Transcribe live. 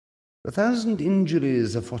1,000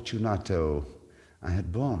 injuries of Fortunato I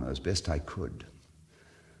had borne as best I could.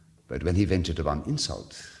 But when he ventured upon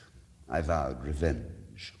insult, I vowed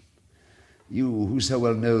revenge. You, who so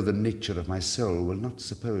well know the nature of my soul, will not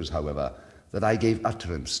suppose, however, that I gave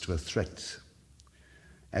utterance to a threat.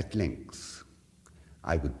 At length,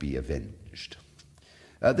 I would be avenged.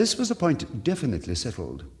 This was a point definitely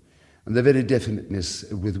settled, and the very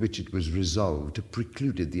definiteness with which it was resolved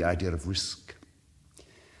precluded the idea of risk.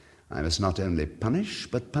 I must not only punish,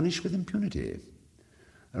 but punish with impunity.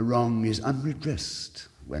 A wrong is unredressed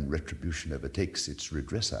when retribution overtakes its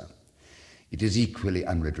redresser. It is equally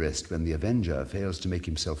unredressed when the avenger fails to make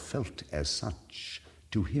himself felt as such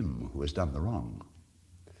to him who has done the wrong.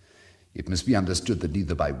 It must be understood that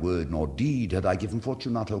neither by word nor deed had I given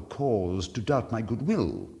Fortunato cause to doubt my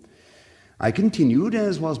goodwill. I continued,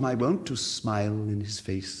 as was my wont, to smile in his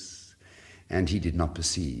face, and he did not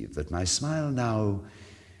perceive that my smile now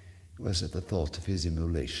was at the thought of his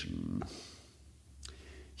immolation.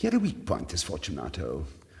 He had a weak point, this Fortunato,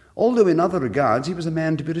 although in other regards he was a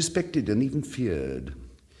man to be respected and even feared.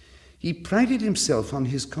 He prided himself on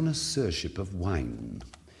his connoisseurship of wine.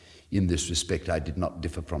 In this respect I did not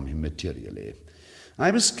differ from him materially. I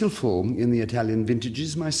was skillful in the Italian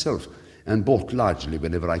vintages myself, and bought largely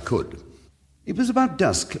whenever I could. It was about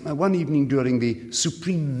dusk, one evening during the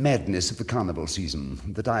supreme madness of the carnival season,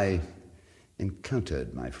 that I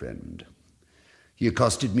encountered my friend. He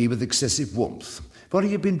accosted me with excessive warmth, for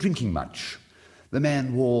he had been drinking much. The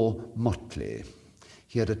man wore motley.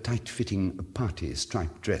 He had a tight-fitting party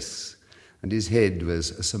striped dress, and his head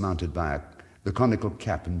was surmounted by the conical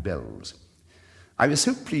cap and bells. I was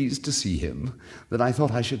so pleased to see him that I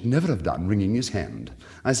thought I should never have done wringing his hand.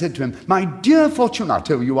 I said to him, "My dear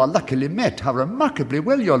Fortunato, you are luckily met. How remarkably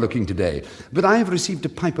well you're looking today. But I have received a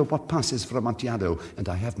pipe of what passes for Amontillado, and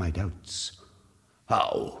I have my doubts."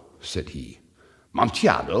 "How?" said he.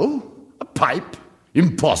 "Amontillado? A pipe?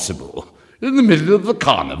 Impossible. In the middle of the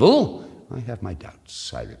carnival?" "I have my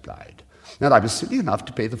doubts," I replied. "And I was silly enough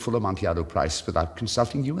to pay the full Amontillado price without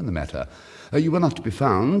consulting you in the matter. You were not to be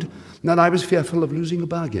found, and I was fearful of losing a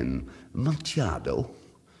bargain. Amontillado?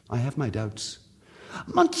 I have my doubts."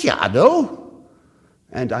 "Amontillado?"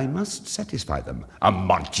 "And I must satisfy them."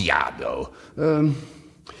 "Amontillado?"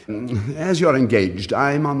 As you're engaged,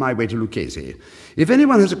 I'm on my way to Lucchese. If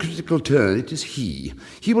anyone has a critical turn, it is he.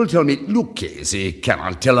 He will tell me, Lucchese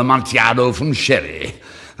cannot tell Amontillado from sherry.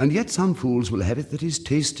 And yet some fools will have it that his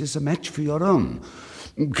taste is a match for your own.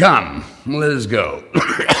 Come, let us go.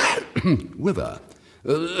 Whither?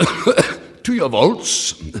 To your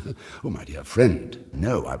vaults? Oh, my dear friend,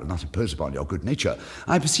 no, I will not impose upon your good nature.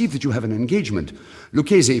 I perceive that you have an engagement.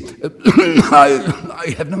 Lucchese,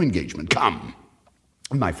 I have no engagement. Come.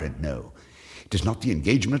 My friend, no. It is not the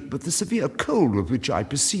engagement, but the severe cold with which I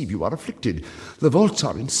perceive you are afflicted. The vaults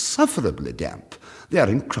are insufferably damp. They are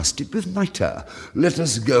encrusted with nitre. Let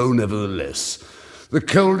us go, nevertheless. The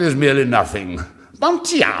cold is merely nothing.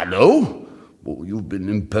 Amontillado? Oh, you've been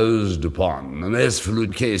imposed upon. And as for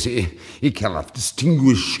Lucchese, he cannot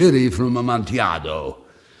distinguish sherry from Amontillado.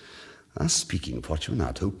 Thus speaking,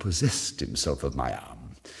 Fortunato possessed himself of my arm.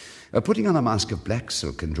 Putting on a mask of black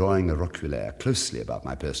silk and drawing a roquelaire closely about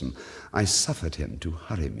my person, I suffered him to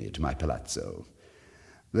hurry me to my palazzo.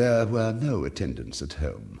 There were no attendants at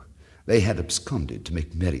home. They had absconded to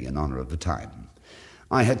make merry in honor of the time.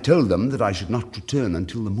 I had told them that I should not return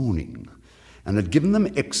until the morning, and had given them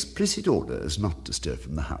explicit orders not to stir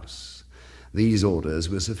from the house. These orders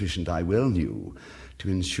were sufficient, I well knew, to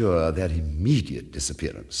ensure their immediate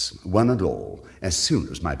disappearance, one and all, as soon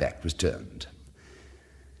as my back was turned.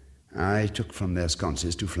 I took from their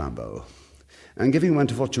sconces 2 flambeaux, and giving one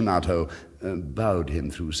to Fortunato, bowed him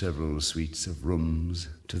through several suites of rooms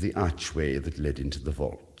to the archway that led into the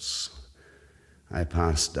vaults. I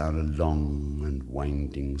passed down a long and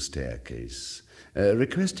winding staircase,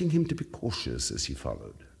 requesting him to be cautious as he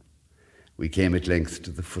followed. We came at length to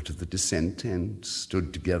the foot of the descent and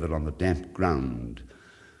stood together on the damp ground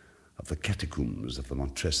of the catacombs of the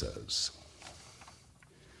Montresors.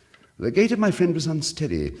 The gait of my friend was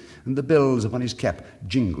unsteady, and the bells upon his cap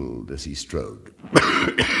jingled as he strode.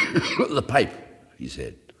 "The pipe," he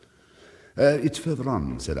said. "It's further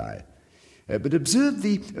on," said I. "But observe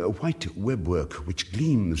the white webwork which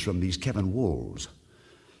gleams from these cavern walls."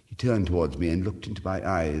 He turned towards me and looked into my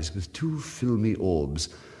eyes with 2 filmy orbs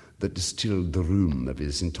that distilled the rheum of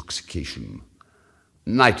his intoxication.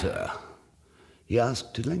 "Nitre?" he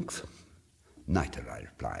asked at length. "Nitre," I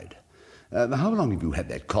replied. How long have you had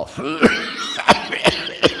that cough?"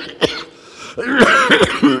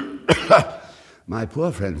 My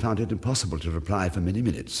poor friend found it impossible to reply for many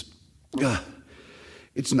minutes.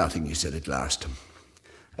 "It's nothing," he said at last.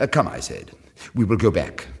 "Come," I said. "We will go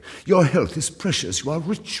back. Your health is precious. You are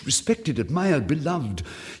rich, respected, admired, beloved.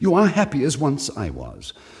 You are happy as once I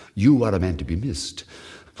was. You are a man to be missed.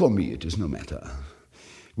 For me it is no matter.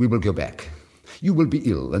 We will go back. You will be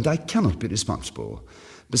ill, and I cannot be responsible.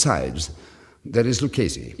 Besides, there is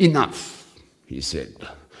Lucchese." "Enough," he said.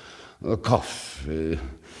 "A cough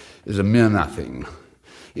is a mere nothing.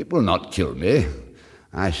 It will not kill me.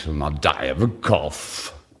 I shall not die of a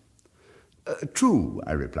cough." "True,"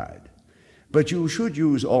 I replied, "but you should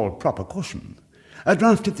use all proper caution. A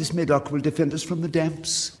draught of this Medoc will defend us from the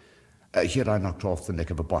damps." Here I knocked off the neck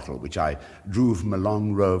of a bottle, which I drew from a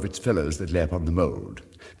long row of its fellows that lay upon the mould.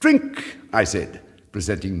 "Drink," I said,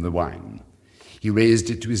 presenting him the wine. He raised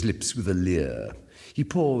it to his lips with a leer. He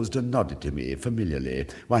paused and nodded to me familiarly,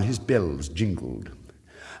 while his bells jingled.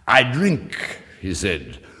 "I drink," he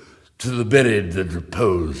said, "to the buried that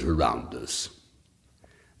repose around us."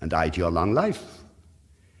 "And I to your long life."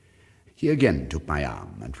 He again took my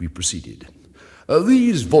arm, and we proceeded.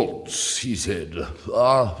 "These vaults," he said,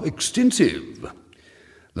 "are extensive."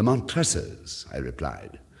 "The Montresors," I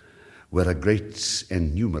replied, "were a great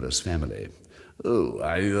and numerous family." "Oh,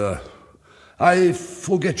 I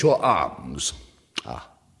forget your arms."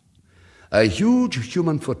 "Ah. A huge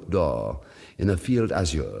human foot d'or in a field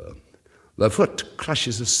azure. The foot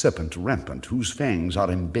crushes a serpent rampant whose fangs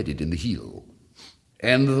are embedded in the heel."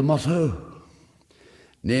 "And the motto?"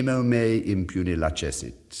 "Nemo me impune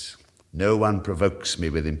lacessit. No one provokes me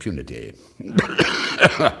with impunity."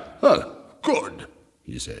 "Oh, good,"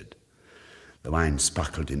 he said. The wine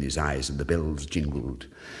sparkled in his eyes and the bells jingled.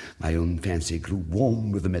 My own fancy grew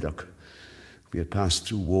warm with the Medoc. We had passed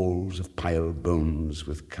through walls of piled bones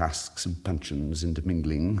with casks and puncheons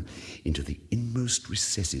intermingling into the inmost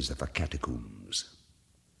recesses of the catacombs.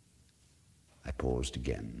 I paused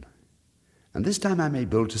again, and this time I made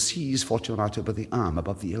bold to seize Fortunato by the arm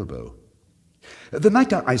above the elbow. "The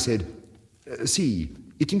night," I said, "see,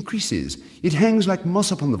 it increases. It hangs like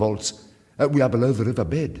moss upon the vaults. We are below the river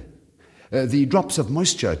bed. The drops of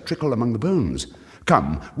moisture trickle among the bones.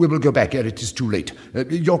 Come, we will go back ere it is too late.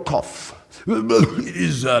 Your cough."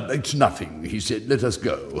 "It's nothing," he said. "Let us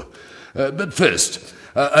go. But first,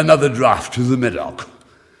 another draught to the Medoc."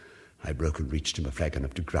 I broke and reached him a flagon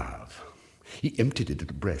of de Grave. He emptied it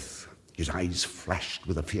at a breath. His eyes flashed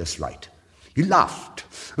with a fierce light. He laughed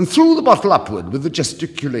and threw the bottle upward with a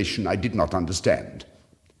gesticulation I did not understand.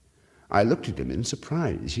 I looked at him in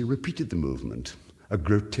surprise. He repeated the movement, a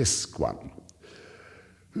grotesque one.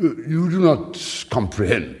 "You do not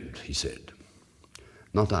comprehend," he said.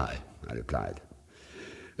 "Not I," I replied.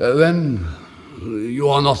 "Then you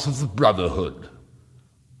are not of the Brotherhood."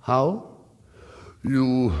 "How?"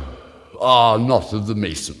 "You are not of the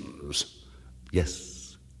Masons."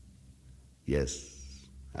 "Yes, yes,"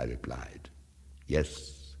 I replied.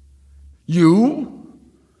 "Yes." "You?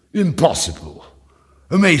 Impossible.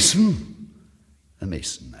 A Mason?" "A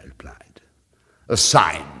Mason," I replied. "A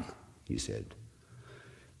sign," he said.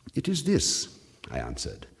 "It is this," I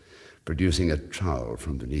answered, producing a trowel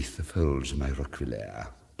from beneath the folds of my roquelaire.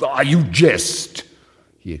 "Ah, you jest!"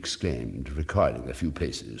 he exclaimed, recoiling a few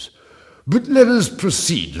paces. "But let us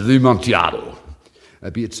proceed to the Amontillado."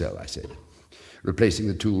 "Be it so," I said, replacing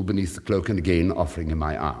the tool beneath the cloak and again offering him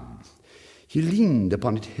my arm. He leaned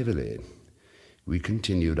upon it heavily. We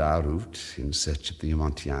continued our route in search of the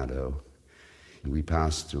Amontillado. We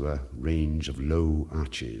passed through a range of low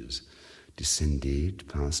arches, descended,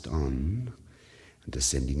 passed on, and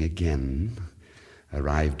ascending again,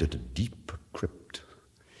 arrived at a deep crypt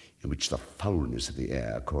in which the foulness of the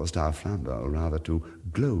air caused our flambeau rather to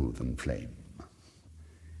glow than flame.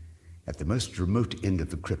 At the most remote end of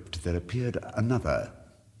the crypt there appeared another,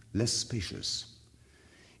 less spacious.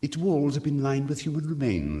 Its walls had been lined with human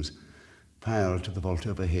remains, piled to the vault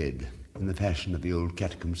overhead in the fashion of the old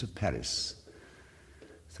catacombs of Paris.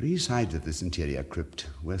 3 sides of this interior crypt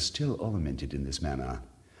were still ornamented in this manner.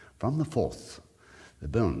 From the 4th, the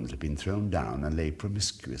bones had been thrown down and lay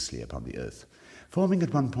promiscuously upon the earth, forming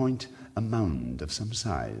at one point a mound of some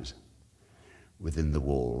size. Within the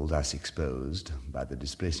wall, thus exposed by the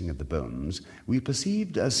displacing of the bones, we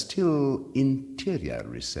perceived a still interior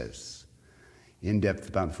recess, in depth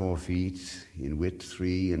about 4 feet, in width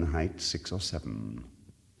 3, in height 6 or 7.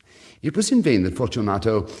 It was in vain that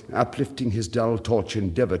Fortunato, uplifting his dull torch,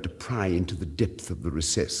 endeavored to pry into the depth of the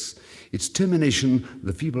recess. Its termination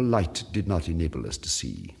the feeble light did not enable us to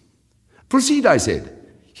see. "Proceed," I said.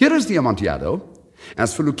 "Here is the Amontillado.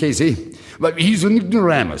 As for Lucchese, but he's an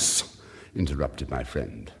ignoramus," interrupted my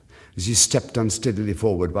friend, as he stepped unsteadily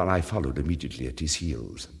forward while I followed immediately at his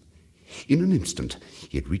heels. In an instant,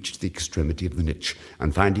 he had reached the extremity of the niche,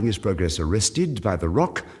 and finding his progress arrested by the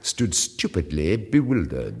rock, stood stupidly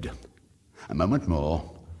bewildered. A moment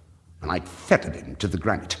more, and I fettered him to the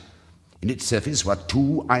granite. In its surface were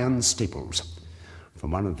 2 iron staples.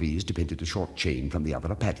 From one of these depended a short chain, from the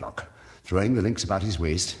other a padlock. Throwing the links about his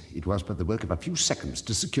waist, it was but the work of a few seconds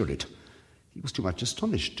to secure it. He was too much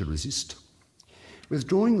astonished to resist.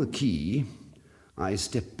 Withdrawing the key, I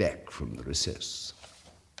stepped back from the recess.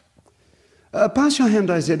 Pass your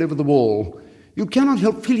hand, I said, over the wall. You cannot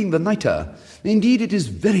help feeling the nitre. Indeed, it is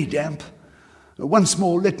very damp. Once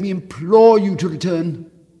more, let me implore you to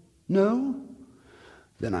return. No?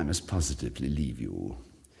 Then I must positively leave you.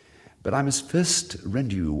 But I must first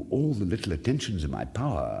render you all the little attentions in my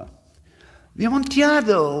power. The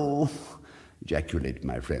Amontillado! Ejaculated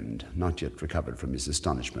my friend, not yet recovered from his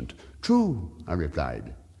astonishment. True, I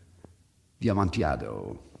replied. The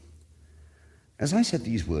Amontillado. As I said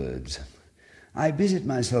these words, I busied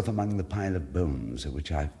myself among the pile of bones of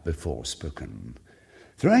which I have before spoken.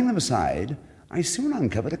 Throwing them aside, I soon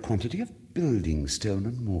uncovered a quantity of building stone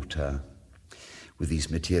and mortar. With these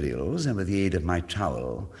materials, and with the aid of my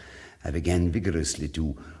trowel, I began vigorously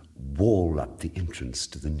to wall up the entrance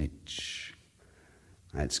to the niche.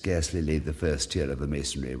 I had scarcely laid the first tier of the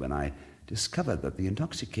masonry when I discovered that the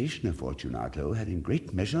intoxication of Fortunato had in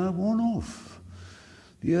great measure worn off.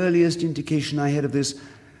 The earliest indication I had of this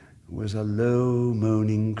was a low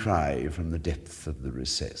moaning cry from the depth of the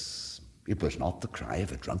recess. It was not the cry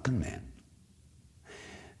of a drunken man.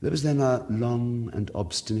 There was then a long and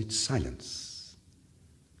obstinate silence.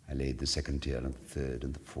 I laid the second tier and the third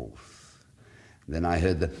and the fourth. Then I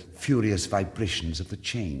heard the furious vibrations of the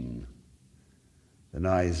chain. The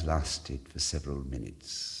noise lasted for several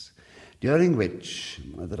minutes, during which,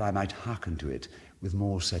 that I might hearken to it with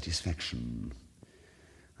more satisfaction,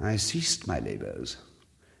 I ceased my labours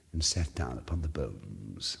and sat down upon the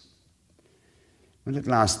bones. When at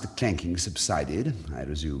last the clanking subsided, I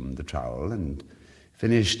resumed the trowel and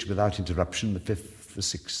finished without interruption the 5th, the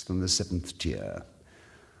 6th, and the 7th tier.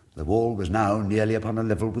 The wall was now nearly upon a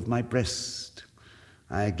level with my breast.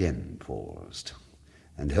 I again paused,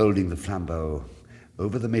 and holding the flambeau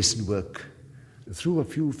over the mason work, threw a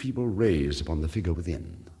few feeble rays upon the figure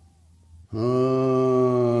within.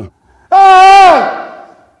 A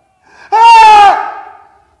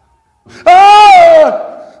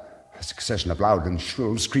succession of loud and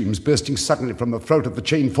shrill screams bursting suddenly from the throat of the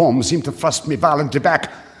chained form seemed to thrust me violently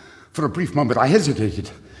back. For a brief moment I hesitated.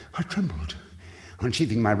 I trembled.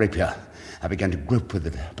 Unsheathing my rapier, I began to grope with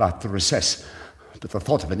it about the recess, but the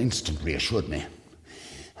thought of an instant reassured me.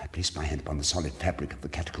 I placed my hand upon the solid fabric of the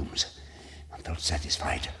catacombs and felt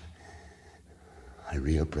satisfied. I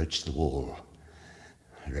reapproached the wall.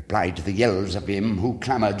 I replied to the yells of him who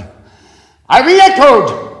clamoured. I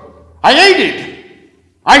re-echoed! I aided!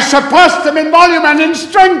 I surpassed them in volume and in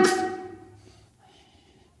strength!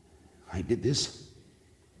 I did this,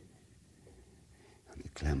 and the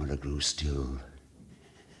clamourer grew still.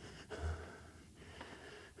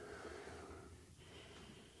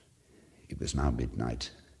 It was now midnight.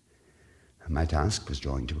 My task was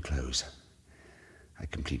drawing to a close. I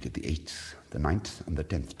completed the 8th, the 9th, and the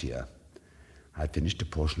 10th tier. I had finished a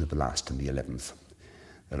portion of the last and the 11th.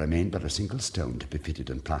 There remained but a single stone to be fitted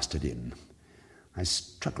and plastered in. I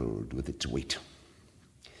struggled with its weight.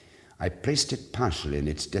 I placed it partially in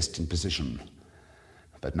its destined position.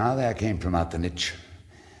 But now there came from out the niche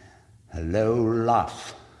a low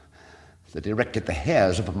laugh that erected the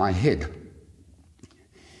hairs upon my head.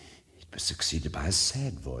 It was succeeded by a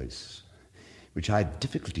sad voice, which I had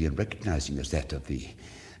difficulty in recognizing as that of the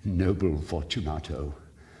noble Fortunato.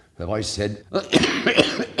 The voice said, "A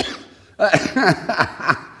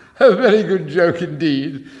very good joke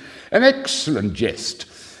indeed. An excellent jest.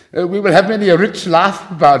 We will have many a rich laugh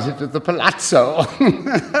about it at the palazzo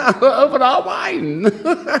over our wine."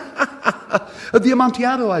 "The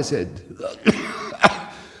Amontillado," I said.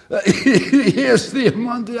 "Yes, the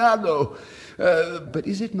Amontillado. But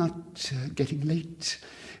is it not getting late?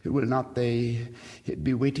 Will not they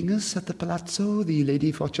be waiting us at the palazzo, the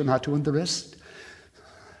Lady Fortunato and the rest?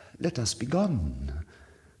 Let us be gone."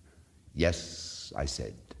 "Yes," I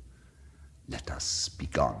said, "let us be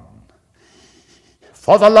gone."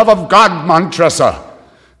 "For the love of God, Montressor!"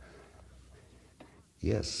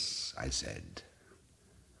 "Yes," I said,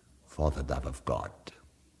 "for the love of God."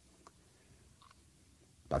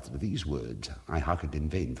 But with these words I hearkened in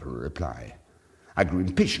vain for a reply. I grew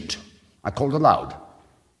impatient. I called aloud,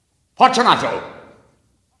 "Fortunato!"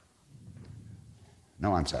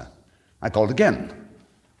 No answer. I called again,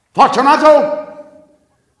 "Fortunato!"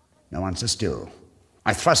 No answer still.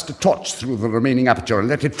 I thrust a torch through the remaining aperture and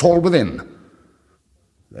let it fall within.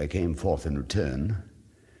 There came forth in return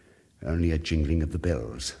only a jingling of the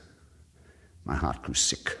bells. My heart grew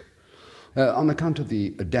sick. On account of the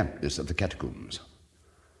dampness of the catacombs,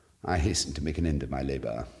 I hastened to make an end of my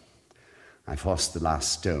labor. I forced the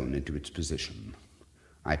last stone into its position.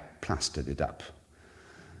 I plastered it up.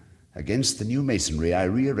 Against the new masonry, I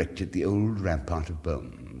re-erected the old rampart of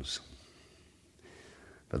bones.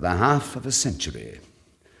 For the half of a century,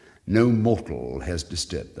 no mortal has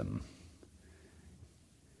disturbed them.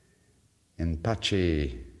 In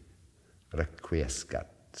pace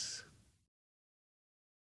requiescat.